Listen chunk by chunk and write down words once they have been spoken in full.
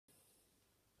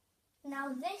Now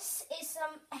this is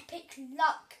some epic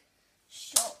luck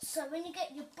shot. So when you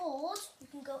get your board, you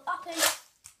can go up and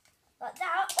like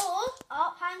that, or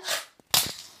up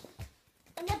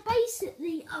and they're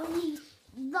basically only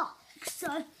luck. So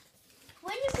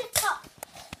when you get up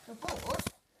the board,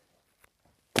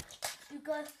 you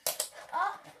go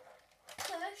up,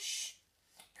 push,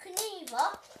 you can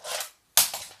either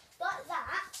like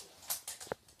that,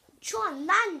 try and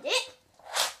land it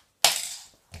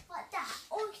like that,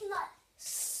 or you can like,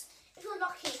 if you're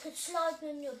lucky, you could slide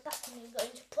on your back and you go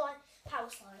into power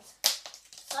slides.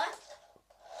 So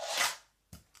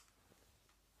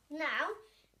now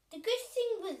the good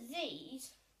thing with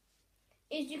these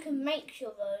is you can make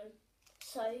your own.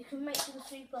 So you can make them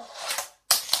super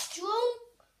strong.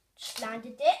 Just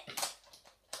landed it.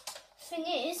 Thing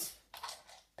is,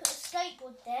 put a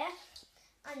skateboard there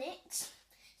and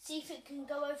see if it can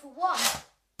go over one.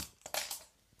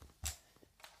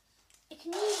 It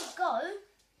can either go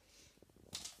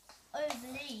over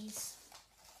these.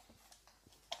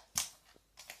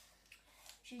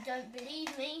 If you don't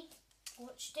believe me,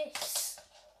 watch this.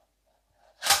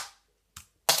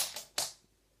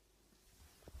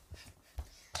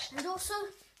 And also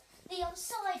the other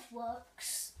side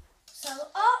works. So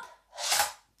up,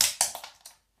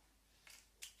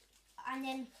 and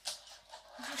then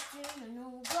just do the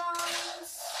normal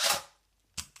runs.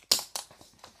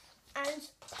 And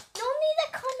normally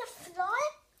they kind of fly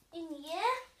in the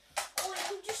air, or you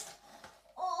can just,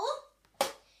 or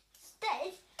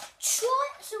instead try.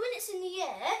 So when it's in the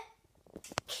air,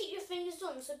 keep your fingers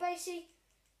on. So basically,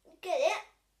 get it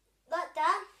like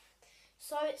that.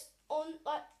 So it's on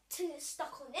like till it's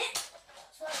stuck on it.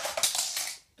 So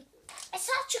it's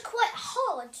actually quite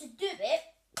hard to do it.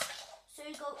 So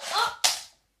you go up,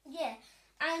 yeah.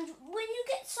 And when you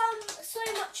get so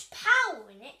much power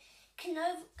in it, can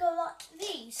go like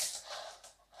these,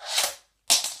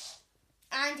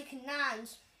 and it can land.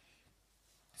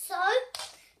 So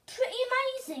pretty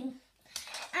amazing.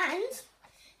 And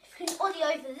if you can ollie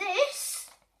over this,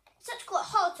 it's actually quite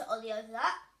hard to ollie over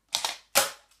that.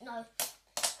 No,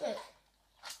 look,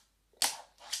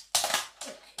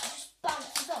 it just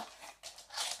bounces off.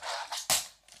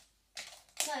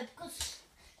 No, because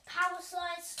power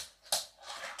slides,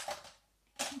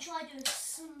 you can try doing a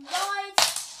slide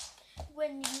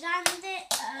when you land it.